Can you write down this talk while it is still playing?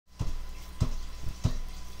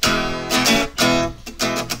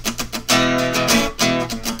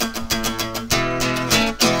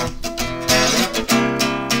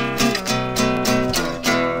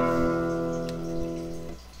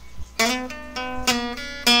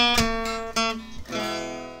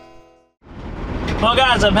Well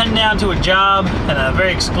guys, I'm heading down to a job in a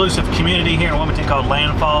very exclusive community here in Wilmington called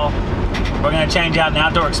Landfall. We're going to change out an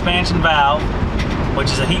outdoor expansion valve,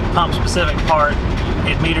 which is a heat pump specific part.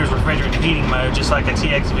 It meters refrigerant heating mode just like a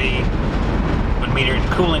TXV would meter in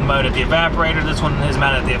cooling mode at the evaporator. This one is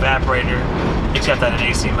mounted at the evaporator, except that in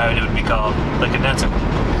AC mode it would be called the condenser.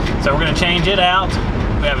 So we're going to change it out.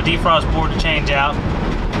 We have a defrost board to change out,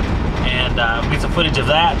 and we'll get some footage of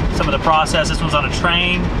that, some of the process. This one's on a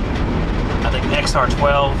train, I think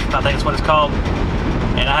XR12, I think that's what it's called.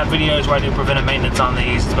 And I have videos where I do preventive maintenance on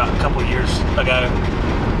these. It's about a couple years ago.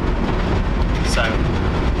 So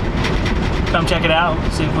come check it out,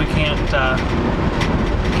 see if we can't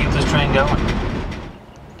keep this train going.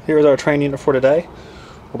 Here's our train unit for today.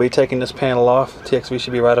 We'll be taking this panel off. TXV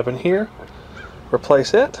should be right up in here.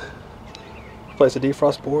 Replace it, replace the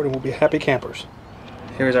defrost board, and we'll be happy campers.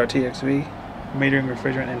 Here's our TXV metering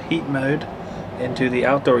refrigerant and heat mode into the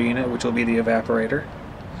outdoor unit, which will be the evaporator.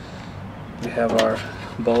 We have our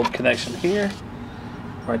bulb connection here,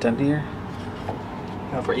 right down here.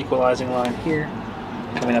 Now for equalizing line here,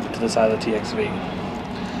 coming up to the side of the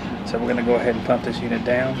TXV. So we're going to go ahead and pump this unit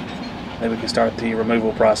down, then we can start the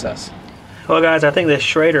removal process. Well guys, I think this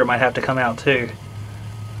Schrader might have to come out too.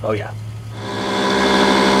 Oh yeah.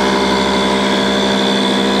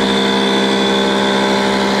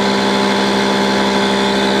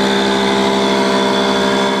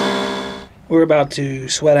 We're about to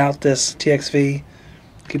sweat out this TXV.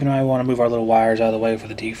 Keep in mind we want to move our little wires out of the way for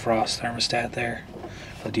the defrost thermostat there.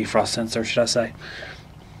 For the defrost sensor, should I say.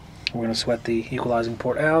 We're going to sweat the equalizing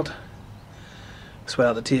port out. Sweat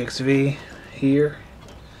out the TXV here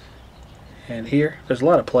and here. There's a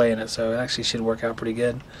lot of play in it, so it actually should work out pretty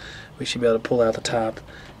good. We should be able to pull out the top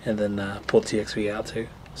and then pull the TXV out too.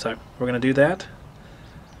 So we're going to do that,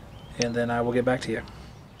 and then I will get back to you.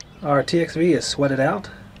 Our TXV is sweated out.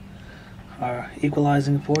 Our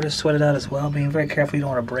equalizing port is sweated out as well. Being very careful, you don't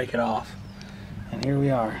want to break it off. And here we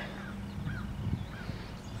are,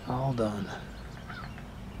 all done.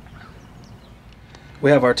 We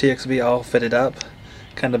have our TXV all fitted up.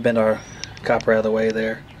 Kind of bend our copper out of the way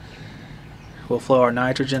there. We'll flow our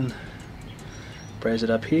nitrogen, braze it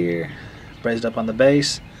up here, braze it up on the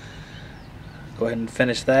base. Go ahead and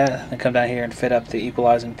finish that, and come down here and fit up the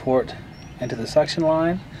equalizing port into the suction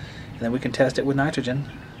line, and then we can test it with nitrogen.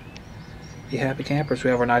 Be happy campers. We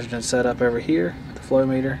have our nitrogen set up over here, the flow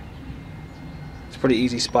meter. It's a pretty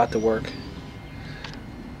easy spot to work.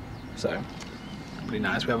 So, pretty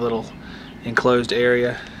nice. We have a little enclosed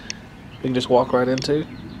area we can just walk right into.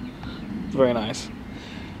 Very nice.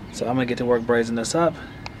 So I'm going to get to work brazing this up,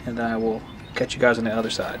 and then I will catch you guys on the other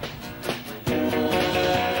side.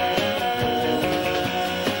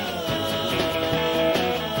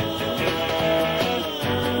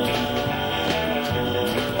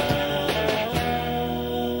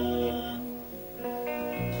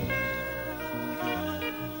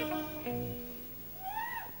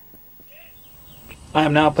 I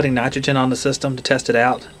am now putting nitrogen on the system to test it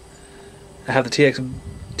out. I have the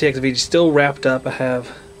TXV still wrapped up. I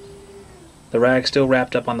have the rag still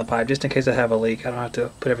wrapped up on the pipe just in case I have a leak. I don't have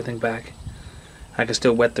to put everything back. I can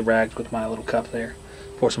still wet the rags with my little cup there.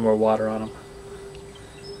 Pour some more water on them.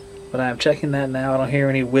 But I am checking that now. I don't hear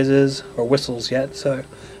any whizzes or whistles yet, so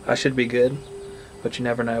I should be good. But you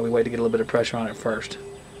never know. We wait to get a little bit of pressure on it first.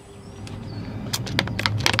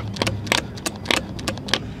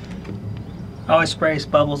 Always spray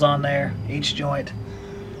bubbles on there, each joint,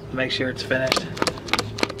 to make sure it's finished.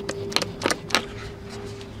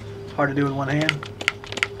 Hard to do with one hand.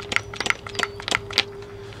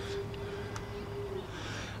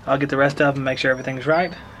 I'll get the rest of them, make sure everything's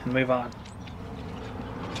right, and move on.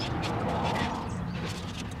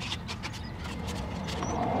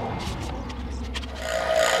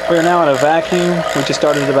 We are now in a vacuum. We just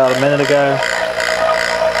started about a minute ago.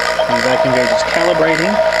 And the vacuum gauge is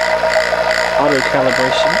calibrating. Auto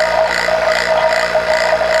calibration.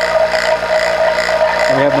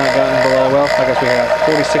 And we have not gotten below, well, I guess we have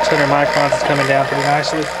 4,600 microns. It's coming down pretty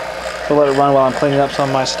nicely. So let it run while I'm cleaning up some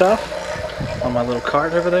of my stuff on my little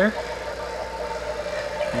cart over there.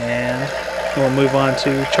 And we'll move on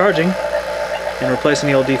to charging and replacing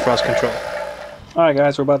the old defrost control. Alright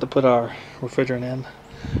guys, we're about to put our refrigerant in.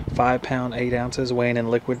 5 pound, 8 ounces, weighing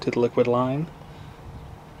in liquid to the liquid line.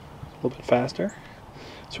 A little bit faster.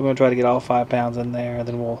 So we're going to try to get all 5 pounds in there, and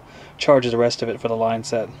then we'll charge the rest of it for the line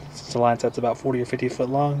set. Since the line set's about 40 or 50 foot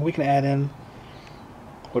long, we can add in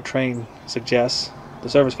what train suggests. The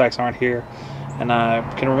service facts aren't here, and I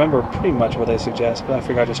can remember pretty much what they suggest, but I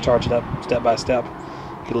figure I'll just charge it up step by step,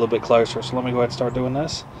 get a little bit closer. So let me go ahead and start doing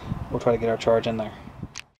this. We'll try to get our charge in there.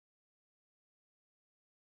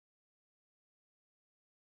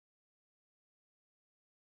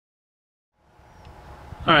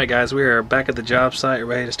 Alright guys, we are back at the job site,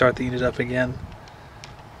 ready to start the unit up again.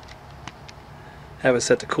 Have it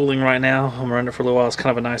set to cooling right now. I'm running it for a little while. It's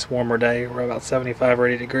kind of a nice warmer day. We're about 75 or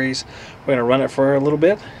 80 degrees. We're going to run it for a little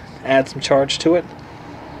bit, add some charge to it,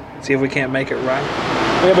 see if we can't make it right.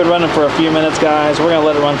 We have been running for a few minutes, guys. We're going to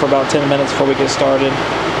let it run for about 10 minutes before we get started.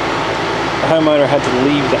 The homeowner had to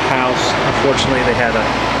leave the house. Unfortunately, they had a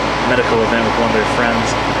medical event with one of their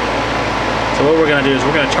friends. So what we're going to do is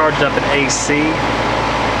we're going to charge it up in AC,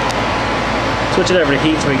 switch it over to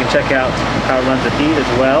heat so we can check out how it runs at heat as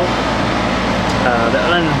well. The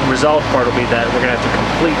unresolved part will be that we're going to have to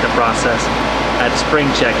complete the process at spring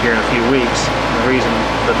check here in a few weeks. And the reason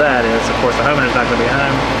for that is, of course, the homeowner's not going to be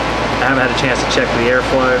home. I haven't had a chance to check the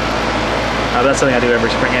airflow. That's something I do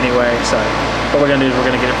every spring anyway. So what we're going to do is we're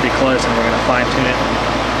going to get it pretty close and we're going to fine tune it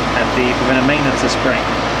at the preventive maintenance this spring.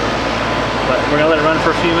 But we're going to let it run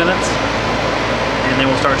for a few minutes and then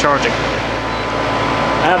we'll start charging.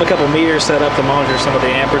 I have a couple meters set up to monitor some of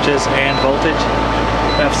the amperages and voltage.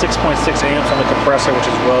 I have 6.6 amps on the compressor, which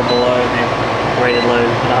is well below the rated load.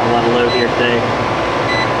 Not a lot of load here today.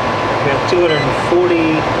 We have 246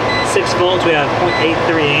 volts. We have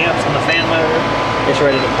 0.83 amps on the fan motor. It's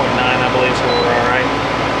rated at 0.9, I believe, so we're all right.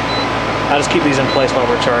 I'll just keep these in place while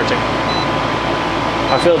we're charging.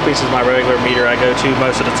 My field piece is my regular meter I go to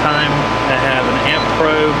most of the time. I have an amp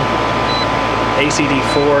probe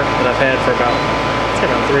ACD4 that I've had for about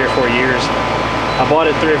 3 or 4 years. I bought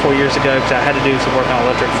it 3 or 4 years ago because I had to do some work on an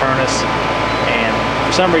electric furnace, and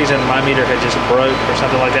for some reason my meter had just broke or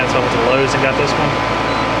something like that, so I went to Lowe's and got this one.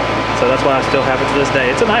 So that's why I still have it to this day.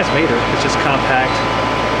 It's a nice meter. It's just compact.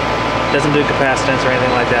 Doesn't do capacitance or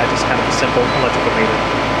anything like that. Just kind of a simple electrical meter.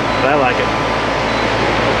 But I like it.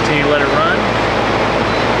 We'll continue to let it run.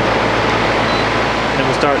 And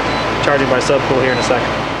we'll start charging by subcool here in a second.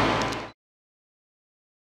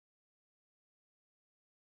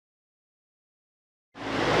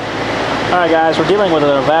 Alright guys, we're dealing with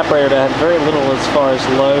an evaporator that had very little as far as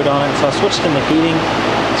load on it, so I switched into heating,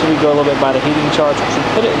 so we go a little bit by the heating charge, which we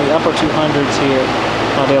put it in the upper 200s here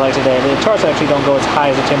on a day like today. The charts actually don't go as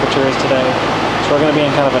high as the temperature is today, so we're going to be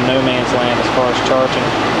in kind of a no man's land as far as charging.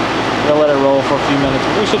 We're going to let it roll for a few minutes.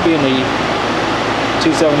 We should be in the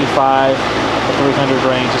 275 to 300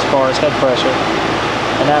 range as far as head pressure,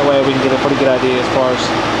 and that way we can get a pretty good idea as far as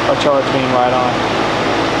our charge being right on.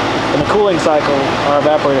 In the cooling cycle, our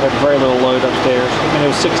evaporator had very little load upstairs. I mean,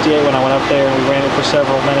 it was 68 when I went up there, and we ran it for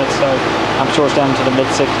several minutes, so I'm sure it's down to the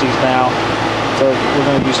mid-60s now. So we're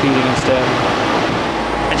going to use heating instead.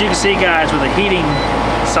 As you can see, guys, with the heating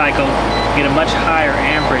cycle, you get a much higher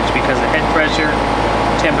amperage because the head pressure,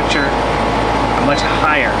 temperature are much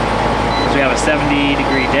higher. Because we have a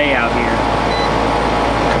 70-degree day out here.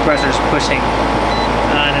 The compressor is pushing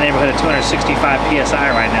in the neighborhood of 265 psi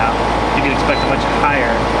right now. You can expect a much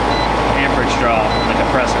higher amperage draw on the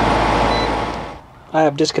compressor. I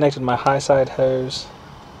have disconnected my high side hose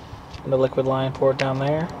from the liquid line port down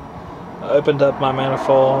there. I opened up my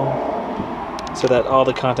manifold so that all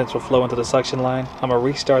the contents will flow into the suction line. I'm going to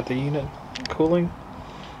restart the unit cooling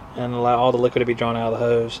and allow all the liquid to be drawn out of the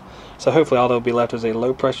hose. So hopefully all that will be left is a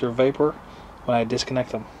low pressure vapor when I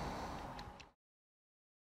disconnect them.